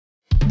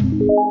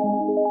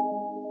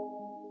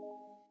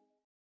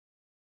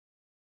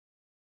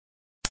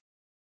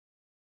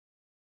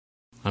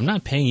I'm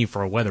not paying you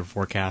for a weather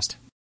forecast.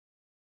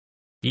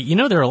 You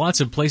know there are lots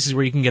of places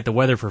where you can get the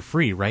weather for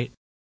free, right?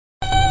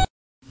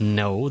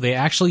 No, they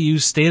actually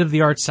use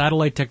state-of-the-art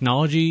satellite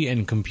technology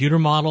and computer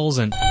models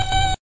and...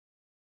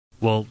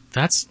 Well,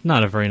 that's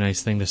not a very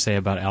nice thing to say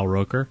about Al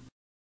Roker.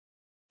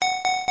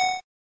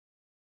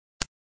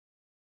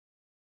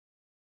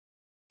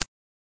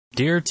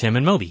 Dear Tim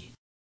and Moby,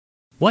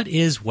 what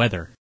is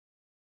weather?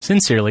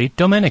 Sincerely,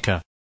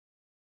 Domenica.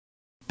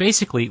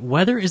 Basically,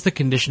 weather is the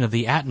condition of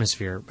the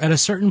atmosphere at a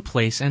certain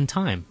place and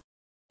time.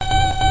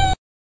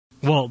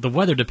 Well, the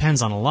weather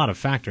depends on a lot of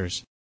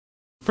factors.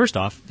 First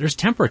off, there's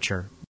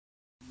temperature.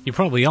 You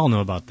probably all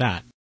know about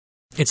that.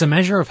 It's a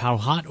measure of how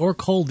hot or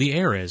cold the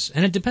air is,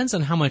 and it depends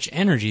on how much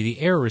energy the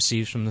air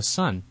receives from the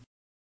sun.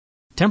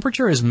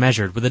 Temperature is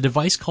measured with a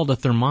device called a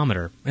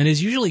thermometer, and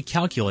is usually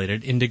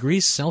calculated in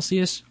degrees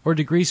Celsius or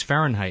degrees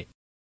Fahrenheit.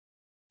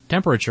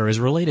 Temperature is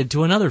related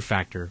to another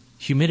factor,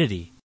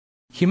 humidity.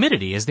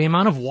 Humidity is the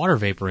amount of water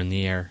vapor in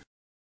the air.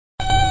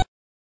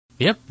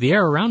 Yep, the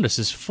air around us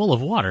is full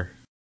of water.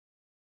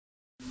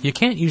 You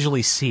can't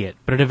usually see it,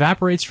 but it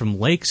evaporates from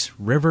lakes,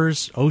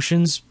 rivers,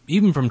 oceans,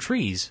 even from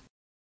trees.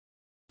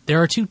 There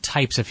are two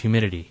types of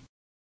humidity.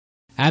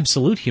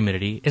 Absolute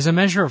humidity is a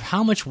measure of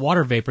how much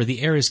water vapor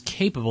the air is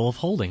capable of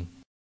holding.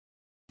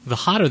 The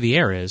hotter the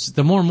air is,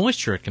 the more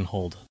moisture it can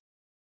hold.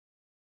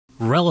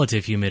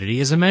 Relative humidity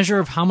is a measure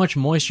of how much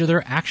moisture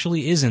there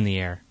actually is in the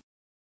air.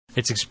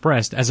 It's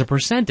expressed as a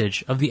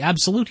percentage of the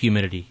absolute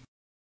humidity.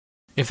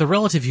 If the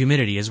relative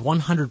humidity is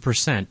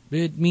 100%,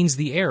 it means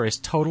the air is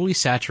totally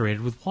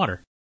saturated with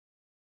water.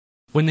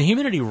 When the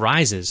humidity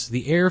rises,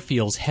 the air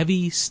feels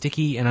heavy,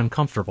 sticky, and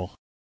uncomfortable.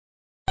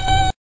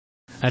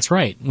 That's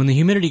right, when the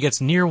humidity gets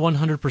near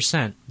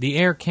 100%, the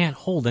air can't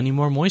hold any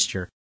more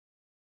moisture.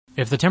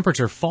 If the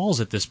temperature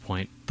falls at this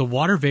point, the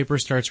water vapor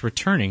starts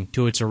returning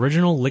to its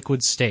original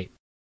liquid state.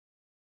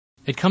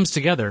 It comes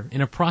together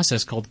in a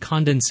process called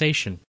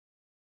condensation.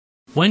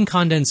 When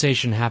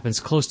condensation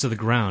happens close to the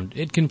ground,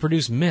 it can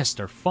produce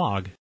mist or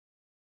fog.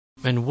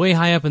 And way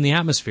high up in the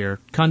atmosphere,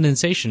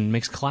 condensation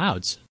makes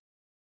clouds.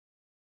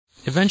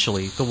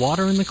 Eventually, the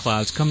water in the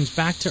clouds comes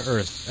back to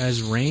Earth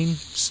as rain,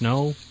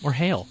 snow, or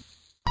hail.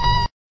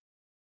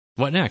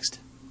 What next?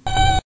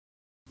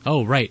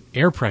 Oh, right,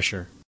 air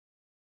pressure.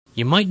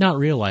 You might not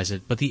realize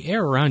it, but the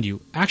air around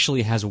you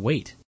actually has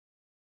weight.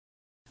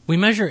 We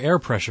measure air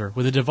pressure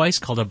with a device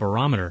called a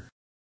barometer.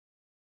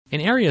 In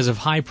areas of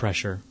high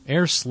pressure,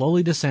 air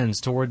slowly descends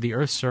toward the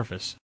Earth's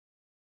surface.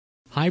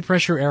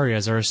 High-pressure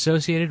areas are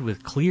associated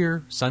with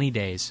clear, sunny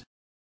days.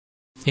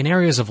 In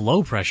areas of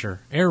low pressure,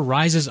 air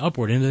rises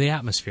upward into the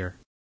atmosphere.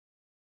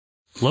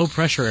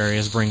 Low-pressure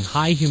areas bring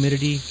high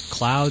humidity,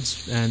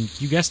 clouds, and,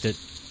 you guessed it,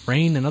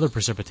 rain and other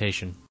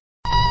precipitation.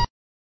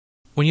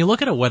 When you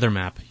look at a weather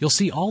map, you'll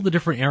see all the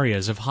different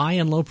areas of high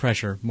and low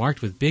pressure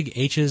marked with big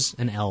H's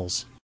and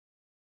L's.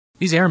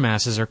 These air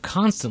masses are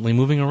constantly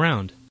moving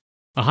around.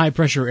 A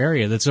high-pressure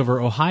area that's over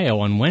Ohio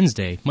on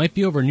Wednesday might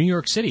be over New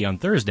York City on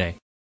Thursday.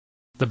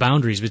 The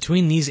boundaries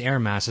between these air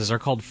masses are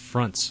called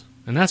fronts,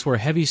 and that's where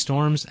heavy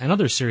storms and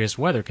other serious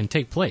weather can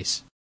take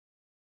place.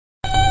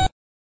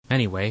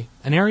 Anyway,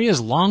 an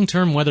area's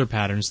long-term weather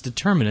patterns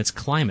determine its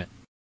climate.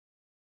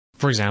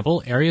 For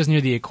example, areas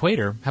near the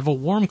equator have a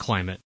warm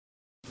climate,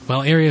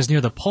 while areas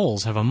near the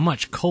poles have a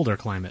much colder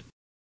climate.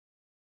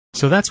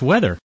 So that's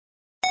weather.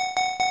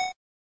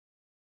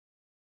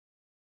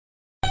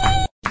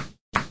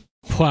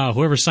 Wow,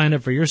 whoever signed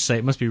up for your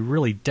site must be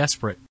really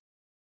desperate.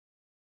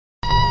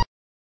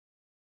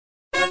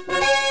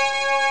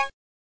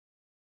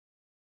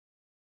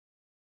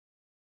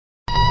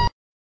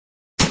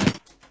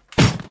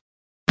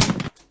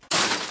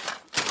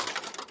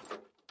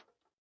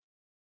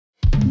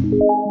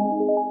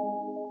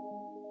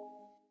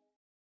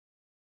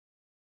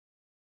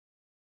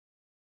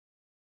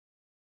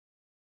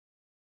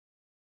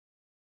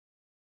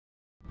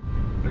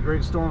 The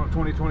great storm of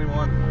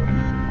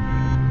 2021.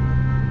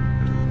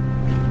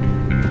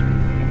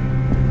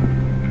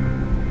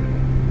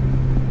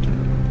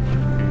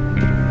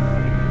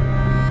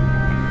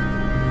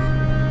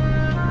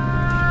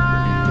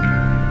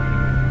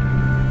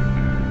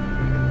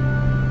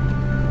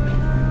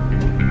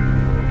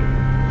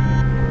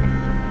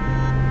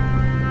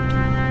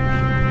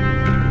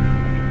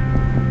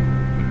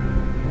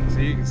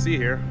 See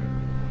here.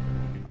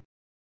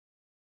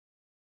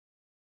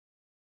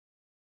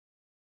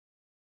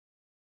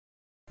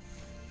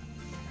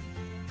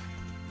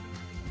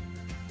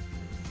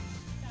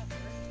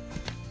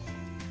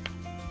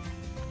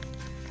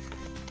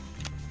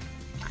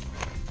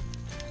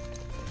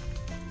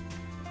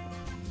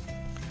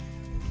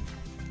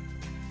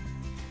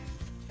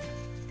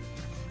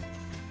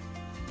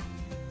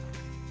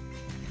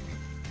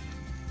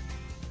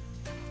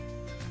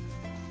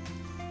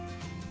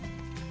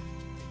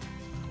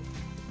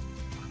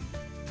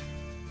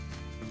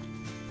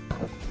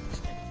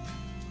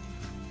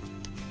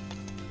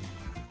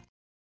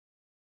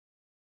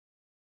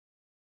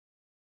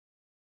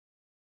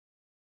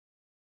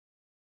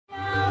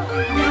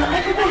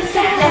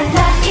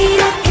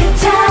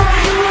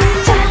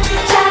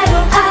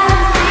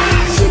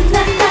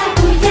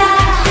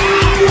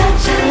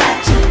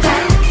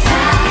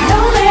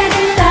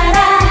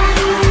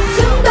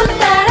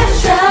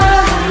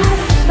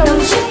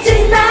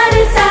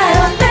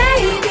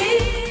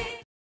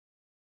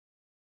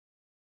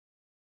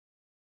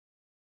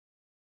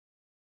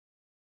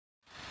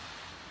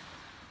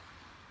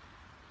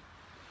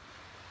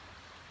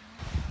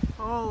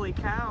 Holy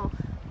cow.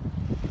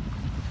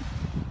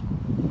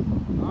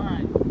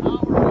 Alright, now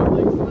we're on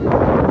the next leg.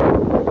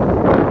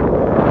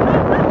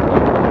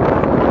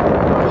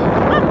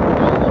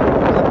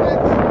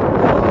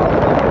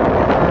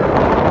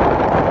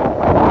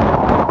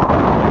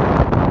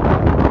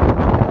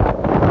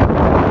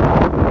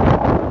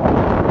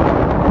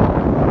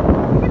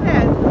 Look at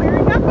that, it's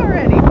clearing up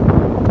already.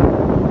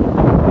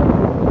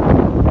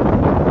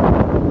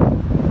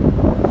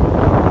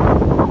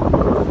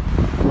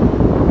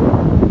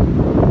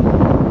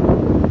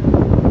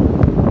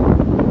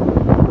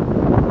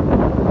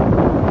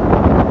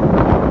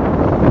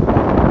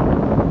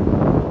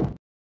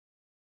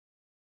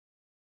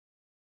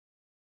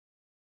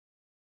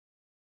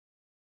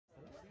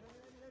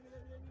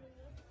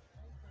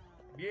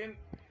 Bien,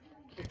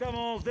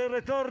 estamos de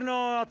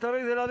retorno a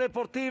través de la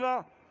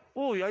deportiva.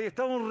 Uy, ahí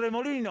está un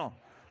remolino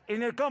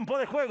en el campo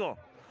de juego.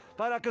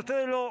 Para que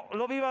ustedes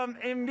lo vivan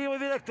en vivo y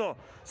directo.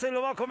 Se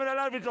lo va a comer al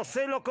árbitro,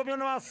 se lo comió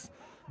nomás.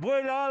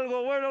 Vuela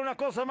algo, vuela una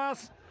cosa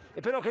más.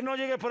 Espero que no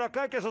llegue por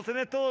acá, hay que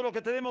sostener todo lo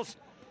que tenemos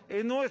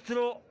en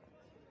nuestro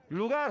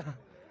lugar.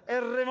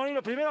 El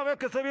remolino, primera vez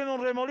que estoy viendo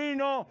un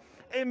remolino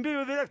en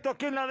vivo y directo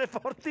aquí en la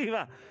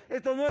deportiva.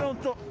 Esto no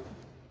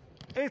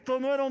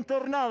era un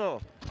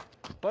tornado.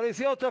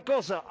 Parecía otra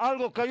cosa,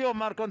 algo cayó,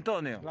 Marco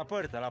Antonio. La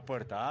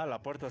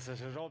puerta se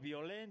cerró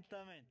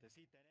violentamente.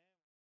 Sí,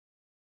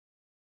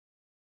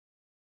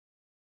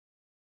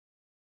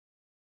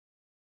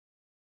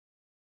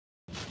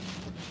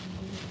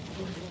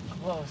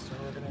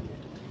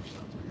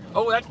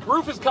 Oh, that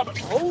roof is coming.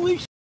 Holy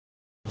sh**.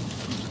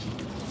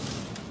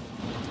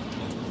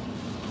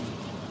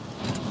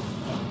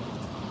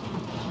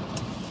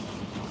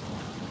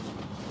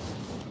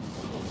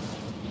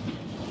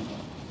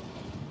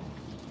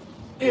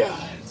 Yeah,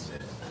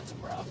 that's a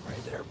problem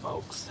right there,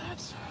 folks.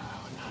 That's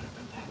would not have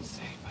been that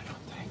safe, I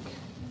don't think.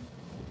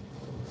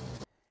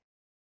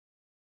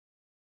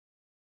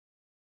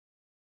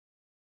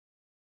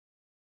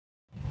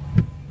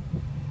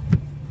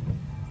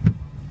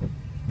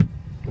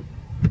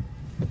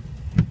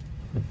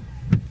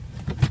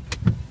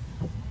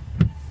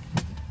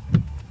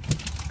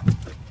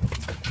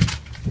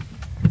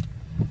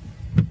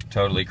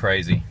 Totally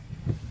crazy.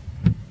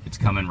 It's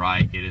coming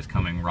right. It is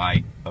coming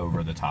right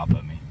over the top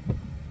of me.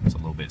 It's a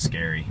little bit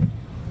scary.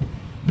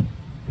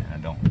 And I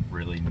don't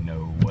really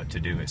know what to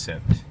do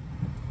except,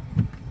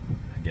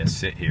 I guess,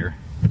 sit here.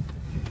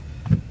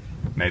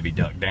 Maybe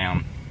duck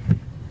down.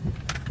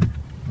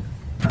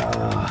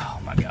 Oh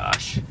my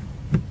gosh.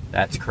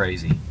 That's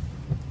crazy.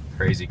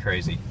 Crazy,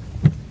 crazy.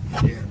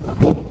 Yeah.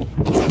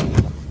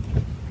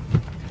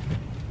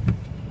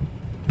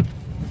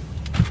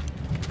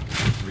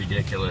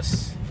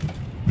 Ridiculous.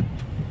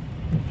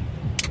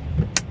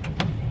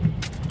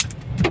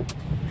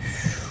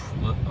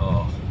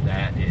 Oh,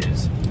 that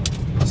is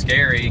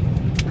scary.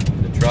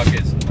 The truck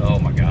is, oh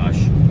my gosh.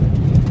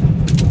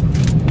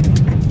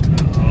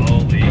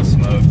 Holy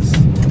smokes.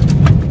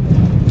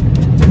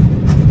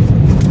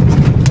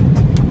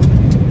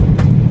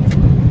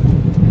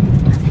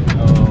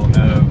 Oh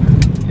no.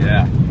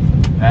 Yeah,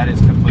 that is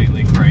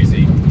completely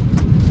crazy.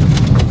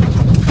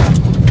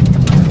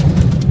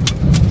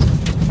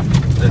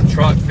 The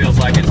truck feels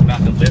like it's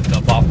about to lift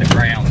up off the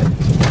ground.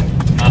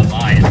 Not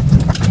lying.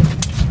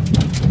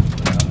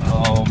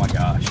 Oh my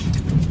gosh.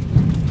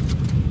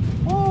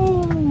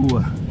 Woo!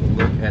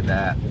 Look at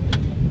that.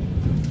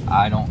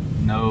 I don't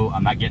know.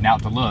 I'm not getting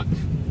out to look.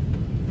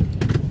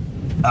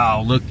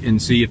 I'll look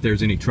and see if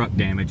there's any truck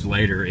damage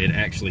later. It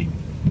actually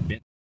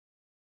bent.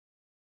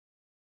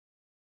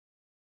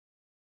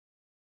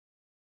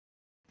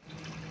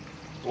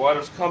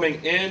 Water's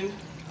coming in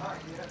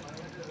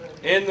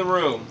the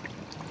room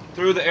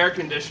through the air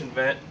conditioned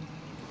vent.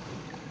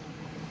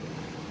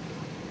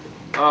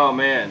 Oh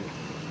man.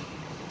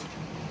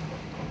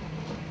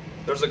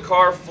 There's a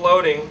car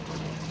floating.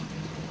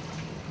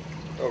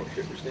 Oh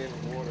shit, we're staying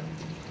in the water.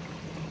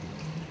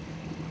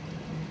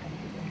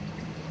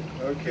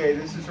 Okay,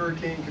 this is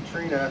Hurricane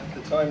Katrina.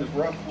 The time is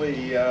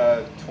roughly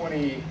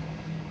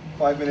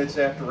 25 minutes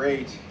after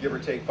 8, give or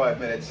take 5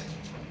 minutes.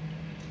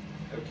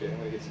 Okay, I'm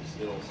gonna get some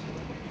stills.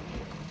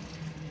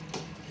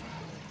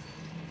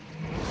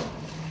 Be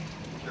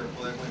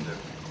careful that window.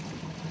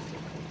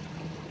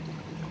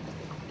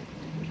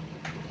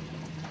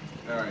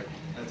 Alright,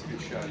 that's a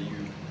good shot of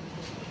you.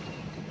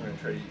 I'm gonna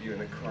try to get you in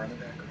the car in the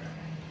background.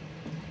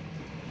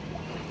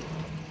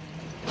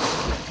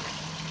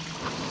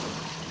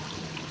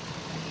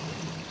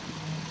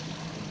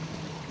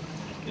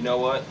 You know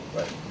what?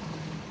 What?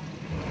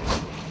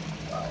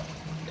 Wow.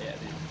 Yeah,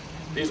 dude.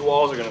 These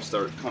walls are gonna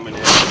start coming in.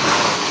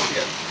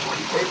 Yeah. Are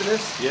you taping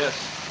this? Yes.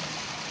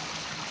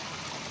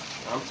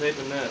 I'm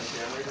taping this.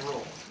 Yeah, I'm ready to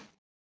roll.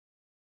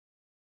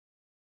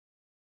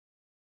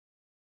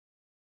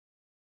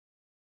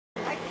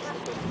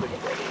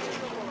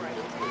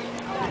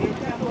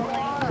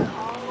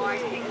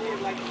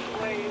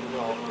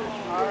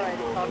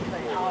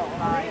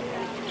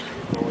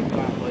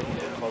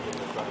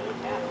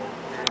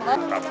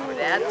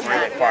 That's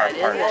not Far good,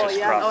 apart, is it?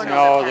 just crossing.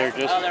 Oh, No, they're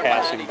just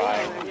passing by.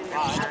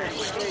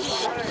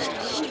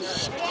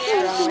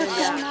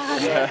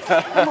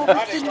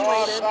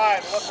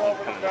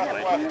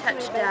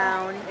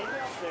 Touchdown.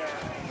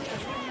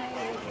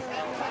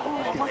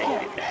 Oh, look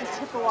at it. Just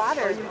hit the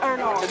water. Or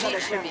no,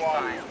 it should be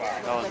fine.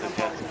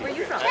 Where are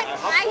you from?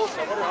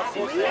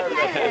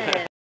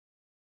 Sweden.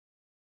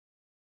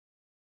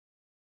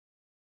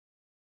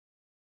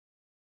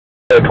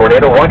 The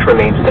tornado watch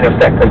remains in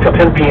effect until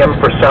 10 p.m.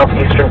 for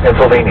southeastern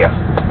Pennsylvania.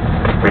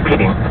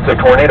 Repeating, the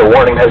tornado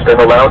warning has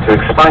been allowed to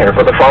expire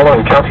for the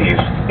following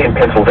counties in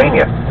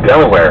Pennsylvania,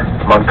 Delaware,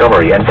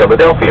 Montgomery, and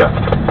Philadelphia.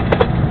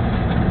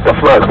 The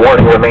flood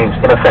warning remains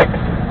in effect.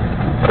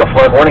 The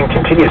flood warning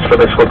continues for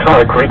the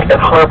Swatara Creek and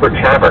Harbor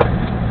Tavern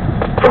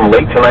from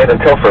late tonight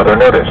until further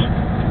notice.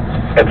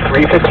 At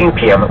 3:15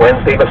 p.m.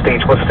 Wednesday, the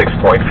stage was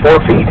 6.4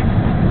 feet.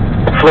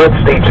 Flood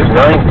stage is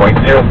 9.0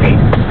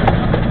 feet.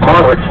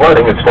 Moderate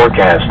flooding is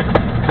forecast.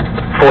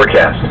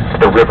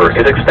 The river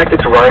is expected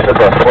to rise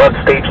above flood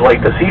stage late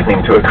this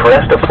evening to a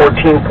crest of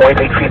 14.8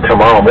 feet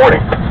tomorrow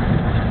morning.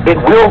 It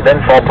will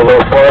then fall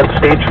below flood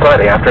stage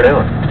Friday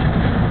afternoon.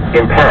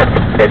 Impact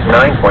at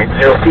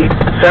 9.0 feet.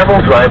 Several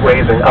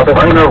driveways and other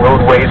minor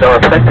roadways are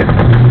affected.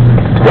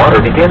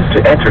 Water begins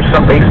to enter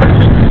some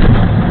basements.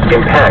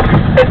 Impact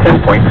at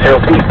 10.0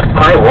 feet.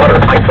 High water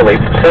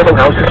isolates several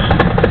houses.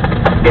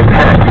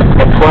 Impact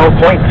at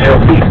 12.0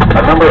 feet.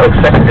 A number of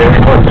secondary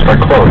roads are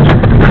closed,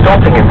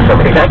 resulting in some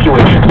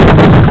evacuation.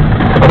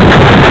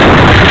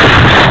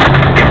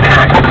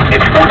 Impact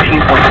at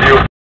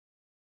 14.0.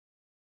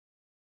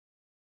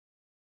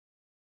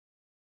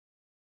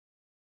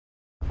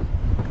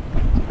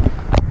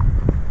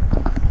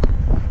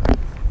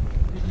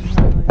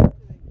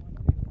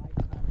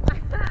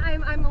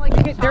 I'm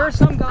like, there are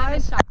some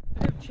guys that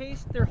have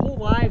chased their whole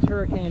lives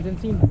hurricanes and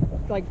seen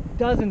like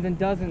dozens and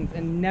dozens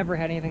and never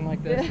had anything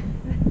like this.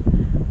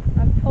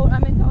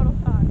 I'm in total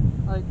shock.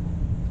 Like,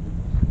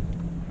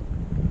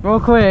 real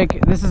quick,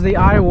 this is the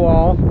eye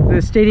wall,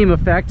 the stadium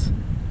effect.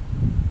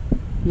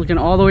 Looking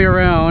all the way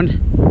around.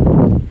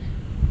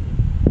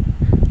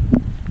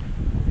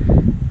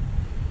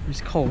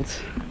 There's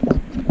Colts.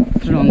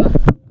 Put it on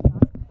the.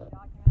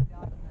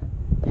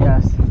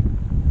 Yes.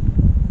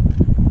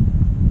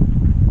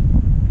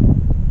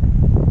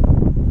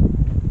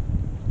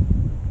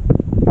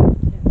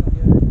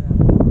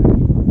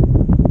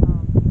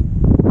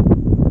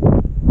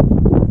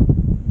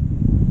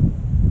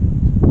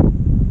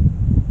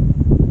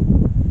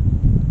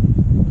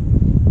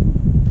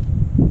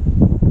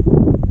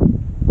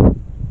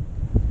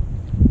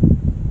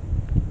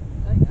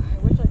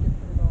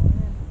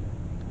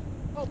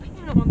 Oh,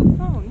 Pam, on the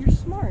phone. You're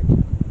smart.